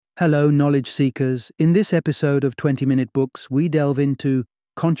Hello, knowledge seekers. In this episode of 20-Minute Books, we delve into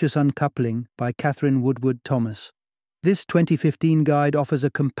Conscious Uncoupling by Catherine Woodward Thomas. This 2015 guide offers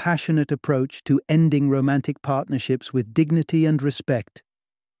a compassionate approach to ending romantic partnerships with dignity and respect.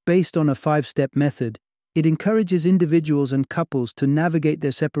 Based on a 5-step method, it encourages individuals and couples to navigate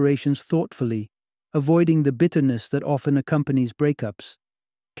their separations thoughtfully, avoiding the bitterness that often accompanies breakups.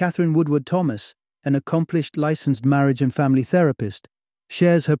 Catherine Woodward Thomas, an accomplished licensed marriage and family therapist,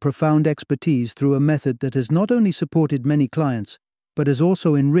 shares her profound expertise through a method that has not only supported many clients, but has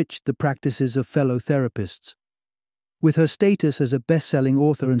also enriched the practices of fellow therapists. With her status as a best-selling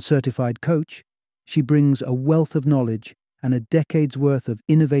author and certified coach, she brings a wealth of knowledge and a decade's worth of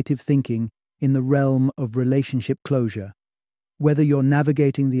innovative thinking in the realm of relationship closure. Whether you're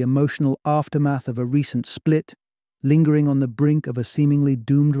navigating the emotional aftermath of a recent split, lingering on the brink of a seemingly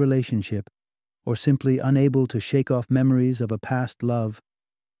doomed relationship, or simply unable to shake off memories of a past love,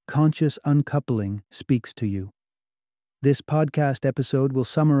 Conscious Uncoupling speaks to you. This podcast episode will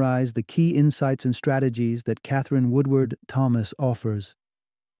summarize the key insights and strategies that Catherine Woodward Thomas offers,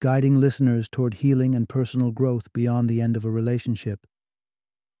 guiding listeners toward healing and personal growth beyond the end of a relationship.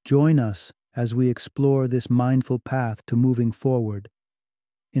 Join us as we explore this mindful path to moving forward,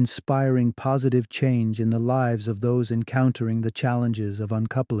 inspiring positive change in the lives of those encountering the challenges of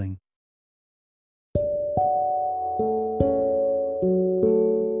uncoupling.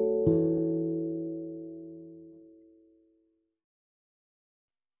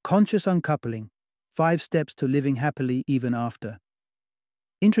 Conscious Uncoupling: 5 Steps to Living Happily Even After.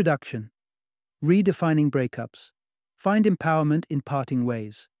 Introduction. Redefining breakups. Find empowerment in parting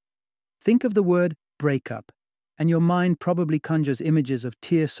ways. Think of the word breakup, and your mind probably conjures images of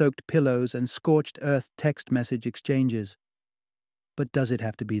tear-soaked pillows and scorched earth text message exchanges. But does it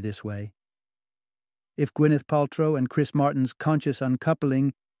have to be this way? If Gwyneth Paltrow and Chris Martin's Conscious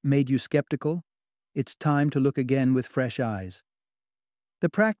Uncoupling made you skeptical, it's time to look again with fresh eyes. The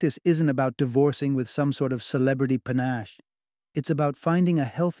practice isn't about divorcing with some sort of celebrity panache. It's about finding a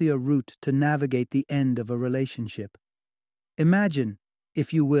healthier route to navigate the end of a relationship. Imagine,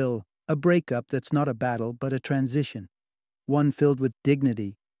 if you will, a breakup that's not a battle but a transition, one filled with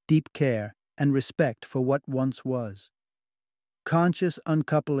dignity, deep care, and respect for what once was. Conscious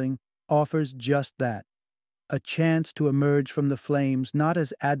Uncoupling offers just that, a chance to emerge from the flames not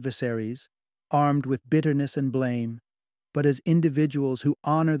as adversaries, armed with bitterness and blame, but as individuals who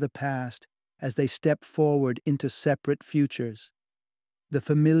honor the past as they step forward into separate futures. The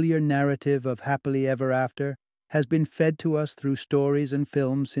familiar narrative of happily ever after has been fed to us through stories and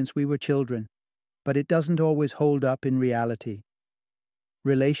films since we were children, but it doesn't always hold up in reality.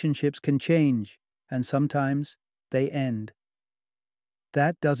 Relationships can change, and sometimes they end.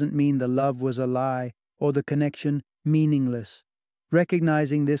 That doesn't mean the love was a lie or the connection meaningless.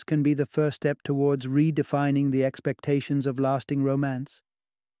 Recognizing this can be the first step towards redefining the expectations of lasting romance.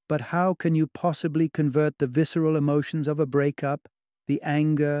 But how can you possibly convert the visceral emotions of a breakup, the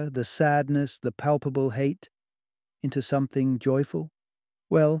anger, the sadness, the palpable hate, into something joyful?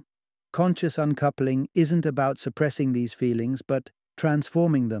 Well, conscious uncoupling isn't about suppressing these feelings, but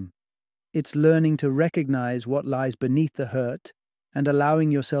transforming them. It's learning to recognize what lies beneath the hurt and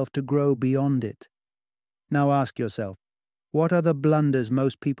allowing yourself to grow beyond it. Now ask yourself, what are the blunders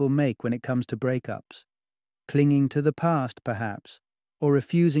most people make when it comes to breakups? Clinging to the past, perhaps, or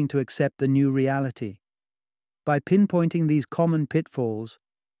refusing to accept the new reality. By pinpointing these common pitfalls,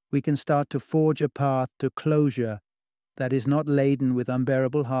 we can start to forge a path to closure that is not laden with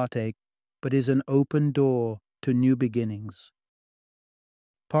unbearable heartache, but is an open door to new beginnings.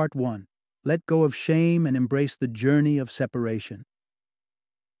 Part 1. Let go of shame and embrace the journey of separation.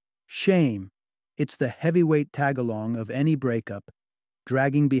 Shame. It's the heavyweight tag-along of any breakup,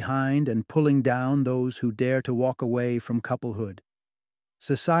 dragging behind and pulling down those who dare to walk away from couplehood.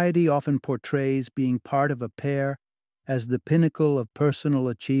 Society often portrays being part of a pair as the pinnacle of personal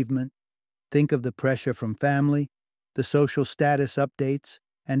achievement. Think of the pressure from family, the social status updates,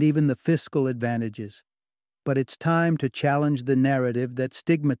 and even the fiscal advantages. But it's time to challenge the narrative that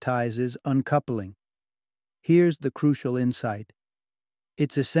stigmatizes uncoupling. Here's the crucial insight.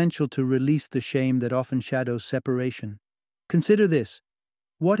 It's essential to release the shame that often shadows separation. Consider this.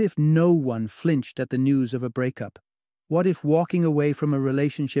 What if no one flinched at the news of a breakup? What if walking away from a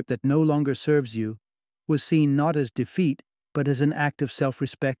relationship that no longer serves you was seen not as defeat, but as an act of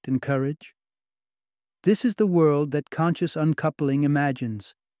self-respect and courage? This is the world that conscious uncoupling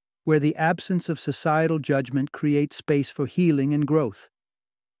imagines, where the absence of societal judgment creates space for healing and growth.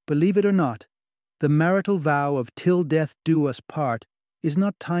 Believe it or not, the marital vow of "till death do us part" is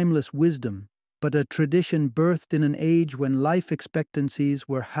not timeless wisdom. but a tradition birthed in an age when life expectancies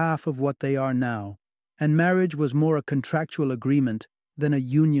were half of what they are now, and marriage was more a contractual agreement than a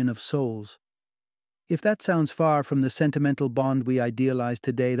union of souls. If that sounds far from the sentimental bond we idealize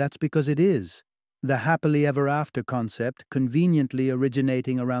today, that's because it is. The happily ever after concept, conveniently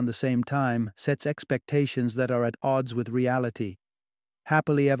originating around the same time, sets expectations that are at odds with reality.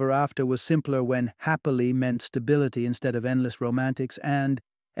 Happily ever after was simpler when happily meant stability instead of endless romantics, and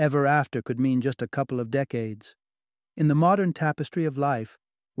ever after could mean just a couple of decades. In the modern tapestry of life,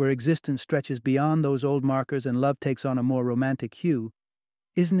 where existence stretches beyond those old markers and love takes on a more romantic hue,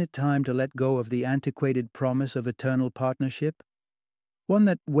 isn't it time to let go of the antiquated promise of eternal partnership? One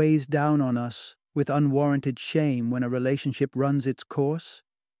that weighs down on us with unwarranted shame when a relationship runs its course?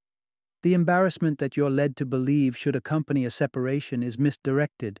 The embarrassment that you're led to believe should accompany a separation is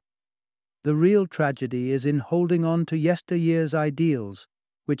misdirected. The real tragedy is in holding on to yesteryear's ideals,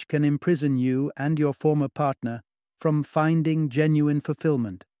 which can imprison you and your former partner from finding genuine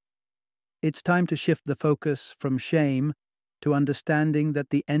fulfillment. It's time to shift the focus from shame to understanding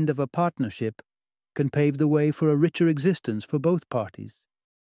that the end of a partnership can pave the way for a richer existence for both parties.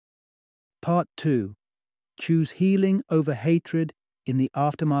 Part 2. Choose healing over hatred in the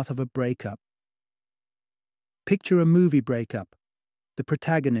aftermath of a breakup. Picture a movie breakup. The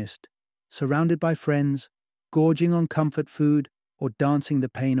protagonist, surrounded by friends, gorging on comfort food or dancing the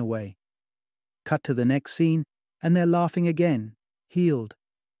pain away. Cut to the next scene, and they're laughing again, healed.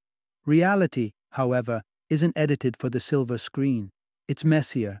 Reality, however, isn't edited for the silver screen. It's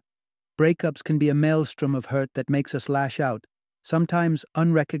messier. Breakups can be a maelstrom of hurt that makes us lash out, sometimes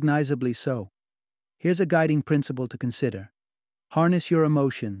unrecognizably so. Here's a guiding principle to consider. Harness your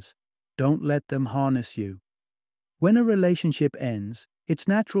emotions. Don't let them harness you. When a relationship ends, it's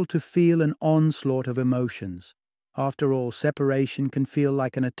natural to feel an onslaught of emotions. After all, separation can feel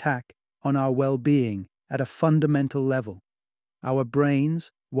like an attack on our well-being at a fundamental level. Our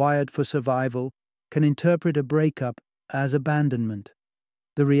brains, wired for survival, can interpret a breakup as abandonment.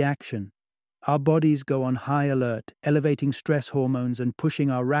 The reaction. Our bodies go on high alert, elevating stress hormones and pushing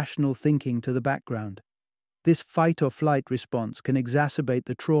our rational thinking to the background. This fight-or-flight response can exacerbate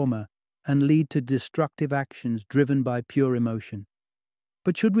the trauma and lead to destructive actions driven by pure emotion.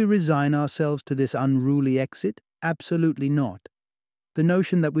 But should we resign ourselves to this unruly exit? Absolutely not. The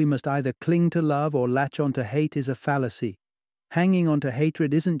notion that we must either cling to love or latch onto hate is a fallacy. Hanging onto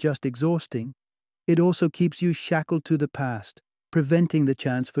hatred isn't just exhausting, it also keeps you shackled to the past, preventing the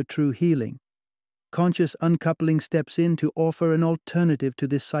chance for true healing. Conscious uncoupling steps in to offer an alternative to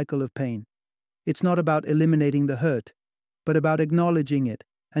this cycle of pain. It's not about eliminating the hurt, but about acknowledging it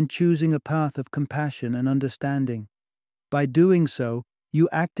and choosing a path of compassion and understanding. By doing so, you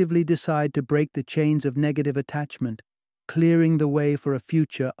actively decide to break the chains of negative attachment, clearing the way for a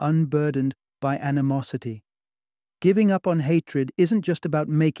future unburdened by animosity. Giving up on hatred isn't just about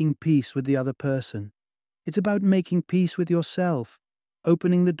making peace with the other person. It's about making peace with yourself,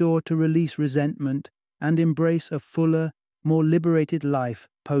 opening the door to release resentment and embrace a fuller, more liberated life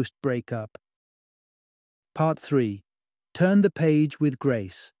post-breakup. Part 3. Turn the page with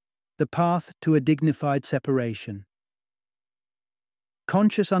grace. The path to a dignified separation.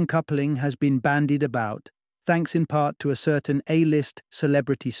 Conscious uncoupling has been bandied about, thanks in part to a certain A-list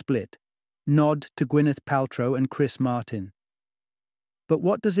celebrity split. Nod to Gwyneth Paltrow and Chris Martin. But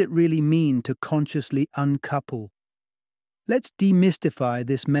what does it really mean to consciously uncouple? Let's demystify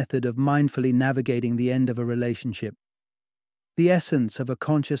this method of mindfully navigating the end of a relationship. The essence of a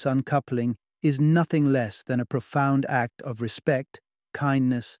conscious uncoupling is nothing less than a profound act of respect,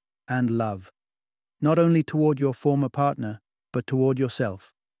 kindness, and love, not only toward your former partner, but toward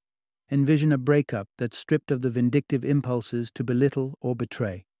yourself. Envision a breakup that's stripped of the vindictive impulses to belittle or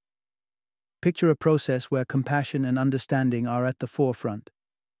betray. Picture a process where compassion and understanding are at the forefront,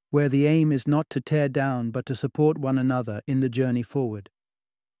 where the aim is not to tear down but to support one another in the journey forward.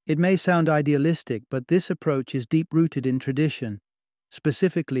 It may sound idealistic, but this approach is deep-rooted in tradition,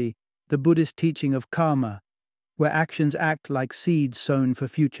 specifically the Buddhist teaching of karma, where actions act like seeds sown for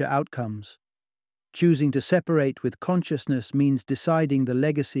future outcomes. Choosing to separate with consciousness means deciding the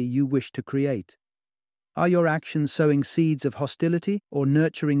legacy you wish to create. Are your actions sowing seeds of hostility or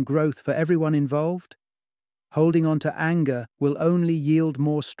nurturing growth for everyone involved? Holding on to anger will only yield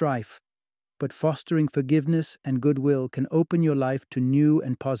more strife, but fostering forgiveness and goodwill can open your life to new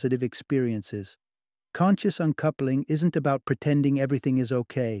and positive experiences. Conscious uncoupling isn't about pretending everything is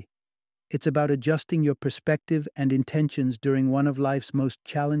okay. It's about adjusting your perspective and intentions during one of life's most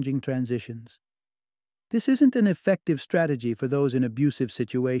challenging transitions. This isn't an effective strategy for those in abusive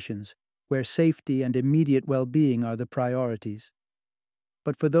situations, where safety and immediate well-being are the priorities.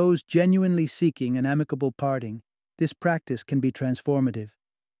 But for those genuinely seeking an amicable parting, this practice can be transformative.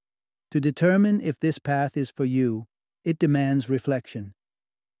 To determine if this path is for you, it demands reflection.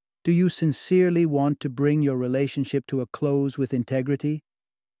 Do you sincerely want to bring your relationship to a close with integrity?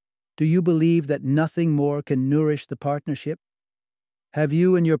 Do you believe that nothing more can nourish the partnership? Have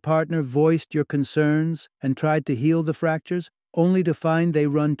you and your partner voiced your concerns and tried to heal the fractures, only to find they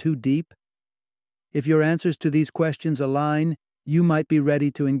run too deep? If your answers to these questions align, you might be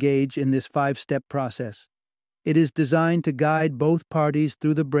ready to engage in this 5-step process. It is designed to guide both parties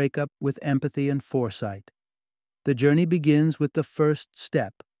through the breakup with empathy and foresight. The journey begins with the first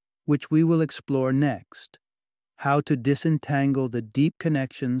step, which we will explore next: how to disentangle the deep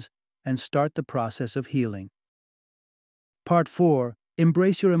connections and start the process of healing. Part 4.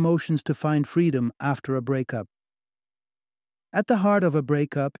 Embrace your emotions to find freedom after a breakup. At the heart of a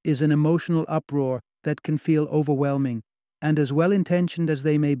breakup is an emotional uproar that can feel overwhelming, and as well-intentioned as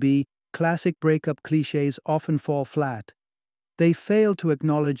they may be, classic breakup cliches often fall flat. They fail to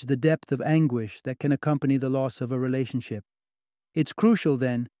acknowledge the depth of anguish that can accompany the loss of a relationship. It's crucial,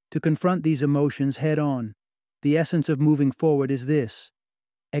 then, to confront these emotions head-on. The essence of moving forward is this: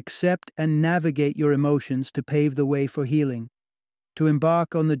 accept and navigate your emotions to pave the way for healing. To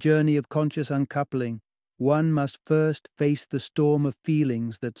embark on the journey of conscious uncoupling, one must first face the storm of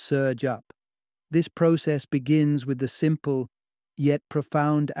feelings that surge up. This process begins with the simple, yet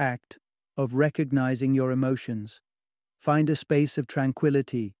profound act of recognizing your emotions. Find a space of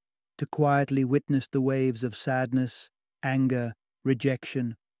tranquility to quietly witness the waves of sadness, anger,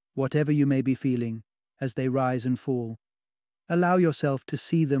 rejection, whatever you may be feeling, as they rise and fall. Allow yourself to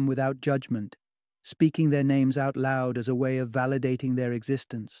see them without judgment, speaking their names out loud as a way of validating their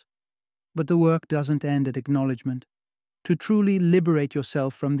existence. But the work doesn't end at acknowledgement. To truly liberate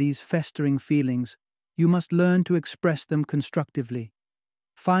yourself from these festering feelings, you must learn to express them constructively.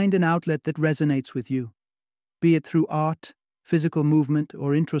 Find an outlet that resonates with you, be it through art, physical movement,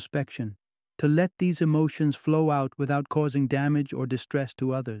 or introspection, to let these emotions flow out without causing damage or distress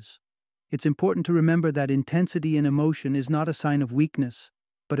to others. It's important to remember that intensity in emotion is not a sign of weakness,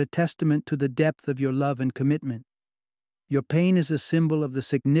 but a testament to the depth of your love and commitment. Your pain is a symbol of the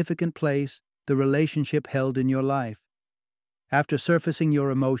significant place the relationship held in your life. After surfacing your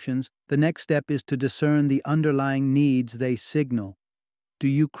emotions, the next step is to discern the underlying needs they signal. Do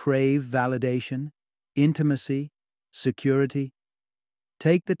you crave validation, intimacy, security?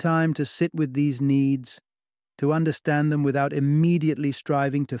 Take the time to sit with these needs, to understand them without immediately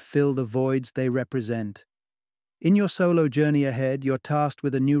striving to fill the voids they represent. In your solo journey ahead, you're tasked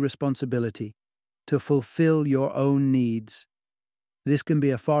with a new responsibility: to fulfill your own needs. This can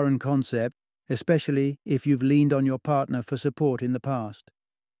be a foreign concept, especially if you've leaned on your partner for support in the past.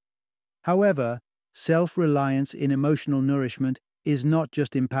 However, self-reliance in emotional nourishment is not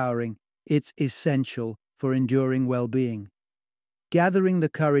just empowering, it's essential for enduring well-being. Gathering the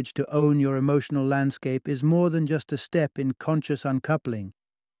courage to own your emotional landscape is more than just a step in conscious uncoupling.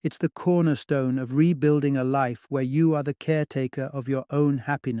 It's the cornerstone of rebuilding a life where you are the caretaker of your own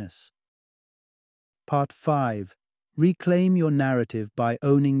happiness. Part 5. Reclaim your narrative by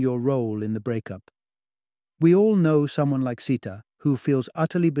owning your role in the breakup. We all know someone like Sita, who feels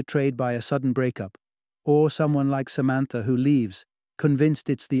utterly betrayed by a sudden breakup, or someone like Samantha who leaves, convinced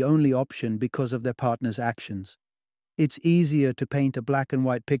it's the only option because of their partner's actions. It's easier to paint a black and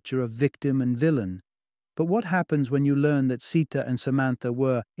white picture of victim and villain. But what happens when you learn that Sita and Samantha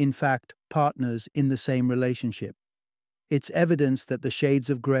were, in fact, partners in the same relationship? It's evidence that the shades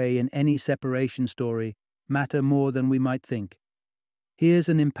of grey in any separation story matter more than we might think. Here's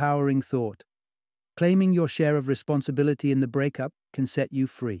an empowering thought: claiming your share of responsibility in the breakup can set you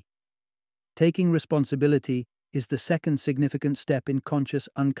free. Taking responsibility is the second significant step in conscious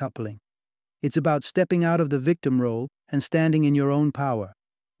uncoupling. It's about stepping out of the victim role and standing in your own power,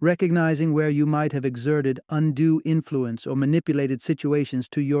 recognizing where you might have exerted undue influence or manipulated situations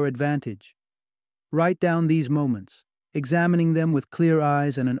to your advantage. Write down these moments, examining them with clear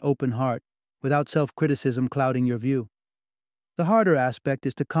eyes and an open heart, without self-criticism clouding your view. The harder aspect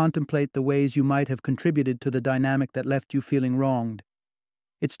is to contemplate the ways you might have contributed to the dynamic that left you feeling wronged.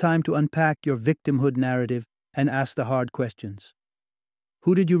 It's time to unpack your victimhood narrative and ask the hard questions.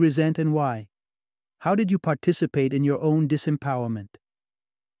 Who did you resent and why? How did you participate in your own disempowerment?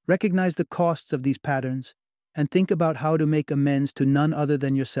 Recognize the costs of these patterns and think about how to make amends to none other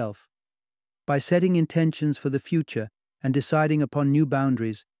than yourself. By setting intentions for the future and deciding upon new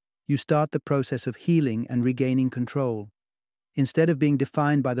boundaries, you start the process of healing and regaining control. Instead of being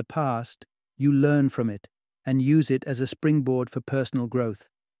defined by the past, you learn from it and use it as a springboard for personal growth.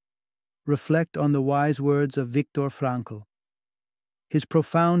 Reflect on the wise words of Viktor Frankl. his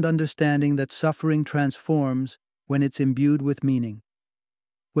profound understanding that suffering transforms when it's imbued with meaning.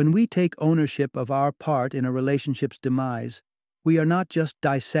 When we take ownership of our part in a relationship's demise, we are not just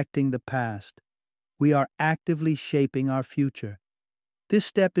dissecting the past, we are actively shaping our future. This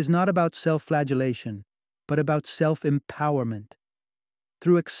step is not about self-flagellation, but about self-empowerment.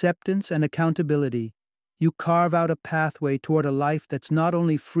 Through acceptance and accountability, you carve out a pathway toward a life that's not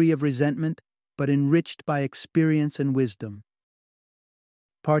only free of resentment, but enriched by experience and wisdom.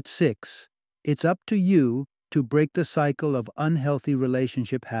 Part 6. It's up to you to break the cycle of unhealthy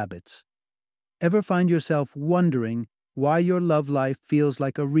relationship habits. Ever find yourself wondering why your love life feels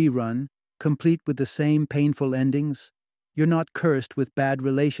like a rerun, complete with the same painful endings? You're not cursed with bad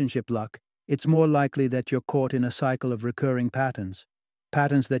relationship luck. It's more likely that you're caught in a cycle of recurring patterns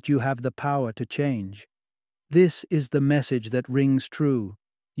that you have the power to change. This is the message that rings true.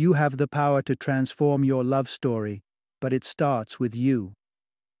 You have the power to transform your love story, but it starts with you.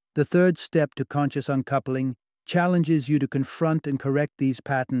 The third step to conscious uncoupling challenges you to confront and correct these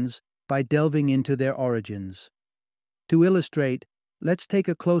patterns by delving into their origins. To illustrate, let's take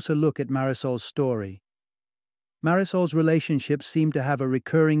a closer look at Marisol's story. Marisol's relationships seem to have a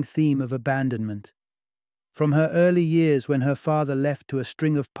recurring theme of abandonment. From her early years when her father left to a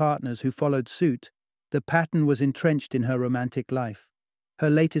string of partners who followed suit, the pattern was entrenched in her romantic life. Her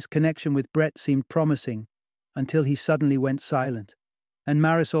latest connection with Brett seemed promising, until he suddenly went silent, and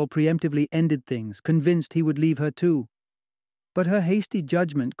Marisol preemptively ended things, convinced he would leave her too. But her hasty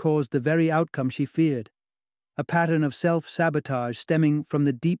judgment caused the very outcome she feared, a pattern of self-sabotage stemming from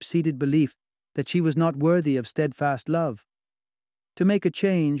the deep-seated belief that she was not worthy of steadfast love. To make a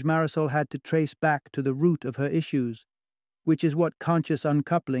change, Marisol had to trace back to the root of her issues, which is what conscious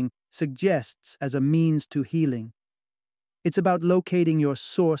uncoupling suggests as a means to healing. It's about locating your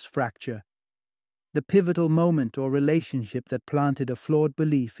source fracture, the pivotal moment or relationship that planted a flawed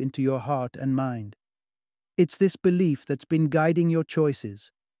belief into your heart and mind. It's this belief that's been guiding your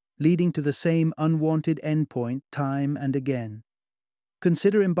choices, leading to the same unwanted endpoint time and again.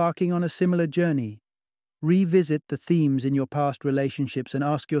 Consider embarking on a similar journey. Revisit the themes in your past relationships and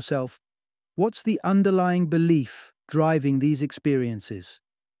ask yourself, what's the underlying belief driving these experiences?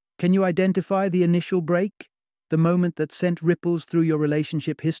 Can you identify the initial break, the moment that sent ripples through your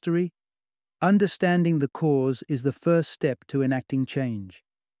relationship history? Understanding the cause is the first step to enacting change.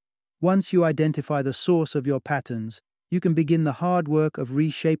 Once you identify the source of your patterns, you can begin the hard work of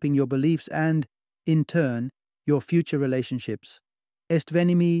reshaping your beliefs and, in turn, your future relationships.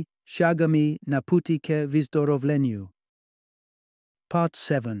 Estvenimi shagami naputike vizdorovleniu. Part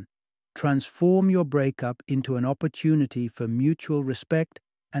 7. Transform your breakup into an opportunity for mutual respect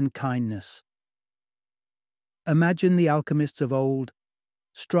and kindness. Imagine the alchemists of old,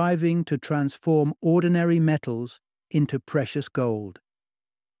 striving to transform ordinary metals into precious gold.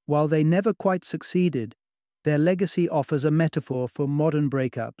 While they never quite succeeded, their legacy offers a metaphor for modern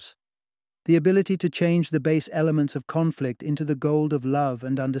breakups, the ability to change the base elements of conflict into the gold of love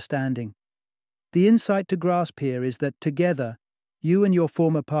and understanding. The insight to grasp here is that together, you and your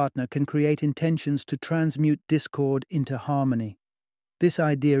former partner can create intentions to transmute discord into harmony. This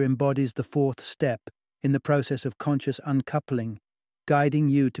idea embodies the fourth step in the process of conscious uncoupling, guiding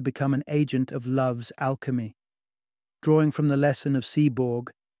you to become an agent of love's alchemy. Drawing from the lesson of Seaborg,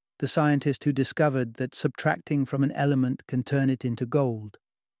 the scientist who discovered that subtracting from an element can turn it into gold,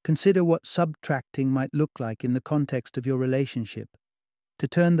 consider what subtracting might look like in the context of your relationship. To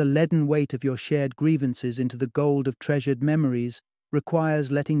turn the leaden weight of your shared grievances into the gold of treasured memories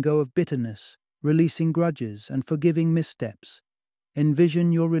requires letting go of bitterness, releasing grudges, and forgiving missteps.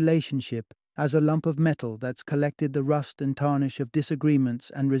 Envision your relationship as a lump of metal that's collected the rust and tarnish of disagreements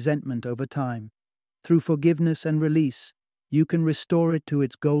and resentment over time. Through forgiveness and release, you can restore it to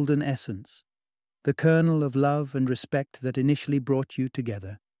its golden essence, the kernel of love and respect that initially brought you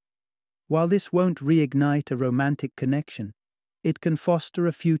together. While this won't reignite a romantic connection, it can foster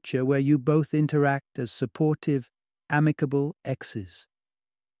a future where you both interact as supportive, amicable exes.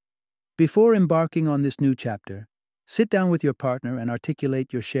 Before embarking on this new chapter, sit down with your partner and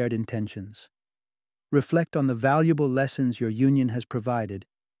articulate your shared intentions. Reflect on the valuable lessons your union has provided,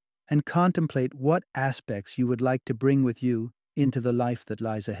 and contemplate what aspects you would like to bring with you into the life that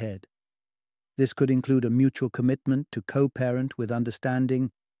lies ahead. This could include a mutual commitment to co-parent with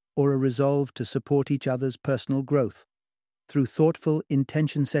understanding or a resolve to support each other's personal growth. Through thoughtful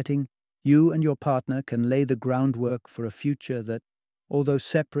intention setting, you and your partner can lay the groundwork for a future that, although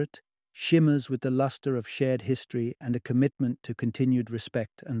separate, shimmers with the luster of shared history and a commitment to continued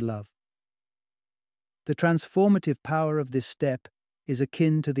respect and love. The transformative power of this step is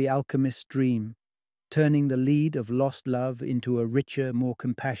akin to the alchemist's dream, turning the lead of lost love into a richer, more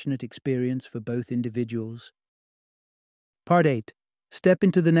compassionate experience for both individuals. Part 8. Step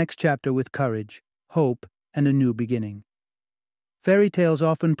into the next chapter with courage, hope, and a new beginning. Fairy tales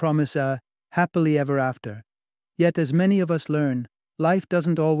often promise a happily ever after. Yet, as many of us learn, life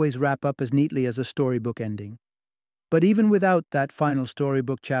doesn't always wrap up as neatly as a storybook ending. But even without that final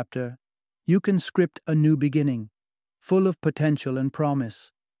storybook chapter, you can script a new beginning, full of potential and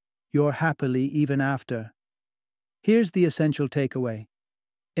promise. You're happily even after. Here's the essential takeaway.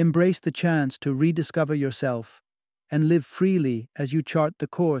 Embrace the chance to rediscover yourself and live freely as you chart the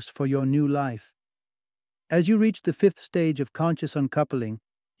course for your new life. As you reach the 5th stage of conscious uncoupling,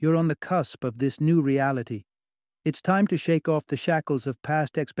 you're on the cusp of this new reality. It's time to shake off the shackles of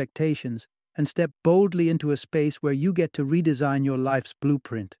past expectations and step boldly into a space where you get to redesign your life's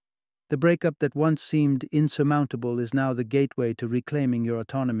blueprint. The breakup that once seemed insurmountable is now the gateway to reclaiming your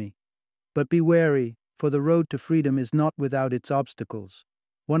autonomy. But be wary, for the road to freedom is not without its obstacles.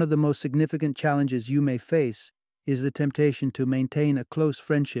 One of the most significant challenges you may face is the temptation to maintain a close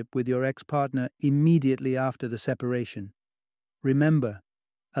friendship with your ex-partner immediately after the separation. Remember,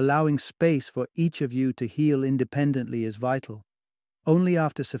 allowing space for each of you to heal independently is vital. Only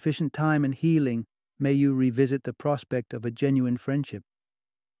after sufficient time and healing may you revisit the prospect of a genuine friendship.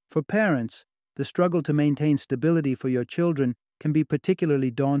 For parents, the struggle to maintain stability for your children can be particularly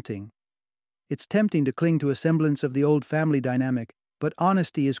daunting. It's tempting to cling to a semblance of the old family dynamic, but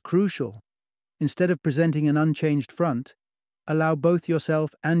honesty is crucial. Instead of presenting an unchanged front, allow both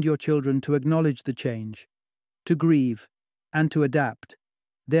yourself and your children to acknowledge the change, to grieve, and to adapt,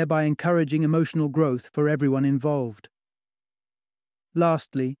 thereby encouraging emotional growth for everyone involved.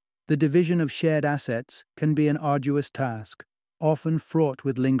 Lastly, the division of shared assets can be an arduous task, often fraught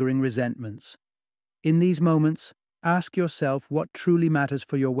with lingering resentments. In these moments, ask yourself what truly matters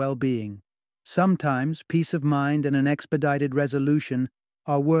for your well-being. Sometimes peace of mind and an expedited resolution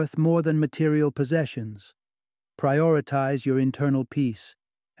are worth more than material possessions. Prioritize your internal peace,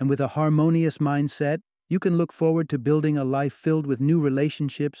 and with a harmonious mindset, you can look forward to building a life filled with new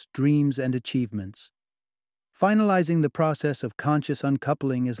relationships, dreams, and achievements. Finalizing the process of conscious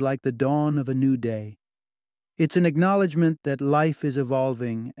uncoupling is like the dawn of a new day. It's an acknowledgement that life is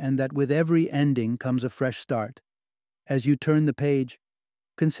evolving and that with every ending comes a fresh start. As you turn the page,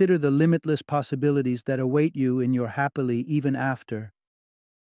 consider the limitless possibilities that await you in your happily even after.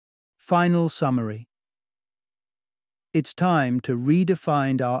 Final summary. It's time to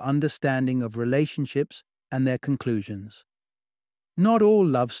redefine our understanding of relationships and their conclusions. Not all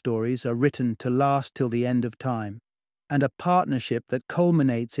love stories are written to last till the end of time, and a partnership that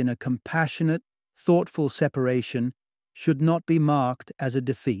culminates in a compassionate, thoughtful separation should not be marked as a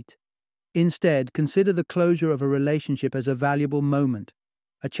defeat. Instead, consider the closure of a relationship as a valuable moment,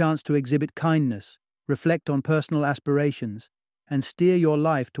 a chance to exhibit kindness, reflect on personal aspirations, and steer your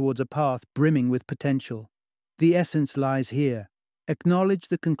life towards a path brimming with potential. The essence lies here. Acknowledge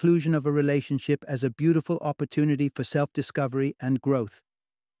the conclusion of a relationship as a beautiful opportunity for self-discovery and growth.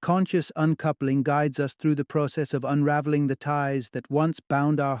 Conscious uncoupling guides us through the process of unraveling the ties that once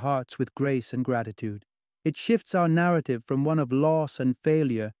bound our hearts with grace and gratitude. It shifts our narrative from one of loss and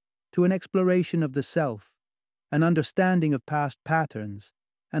failure to an exploration of the self, an understanding of past patterns,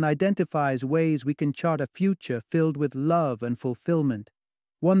 and identifies ways we can chart a future filled with love and fulfillment,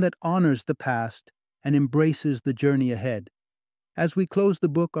 one that honors the past and embraces the journey ahead. As we close the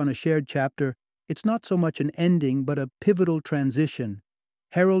book on a shared chapter, it's not so much an ending but a pivotal transition,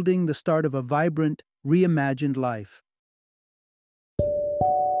 heralding the start of a vibrant, reimagined life.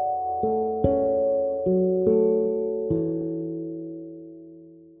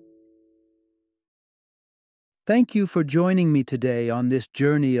 Thank you for joining me today on this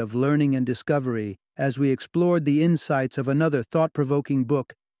journey of learning and discovery as we explored the insights of another thought-provoking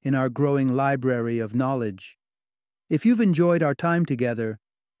book in our growing library of knowledge. If you've enjoyed our time together,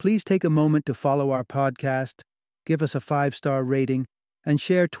 please take a moment to follow our podcast, give us a 5-star rating, and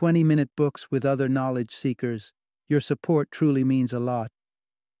share 20-minute books with other knowledge seekers. Your support truly means a lot.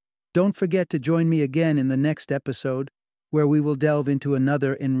 Don't forget to join me again in the next episode, where we will delve into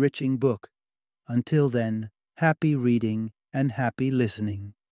another enriching book. Until then, happy reading and happy listening.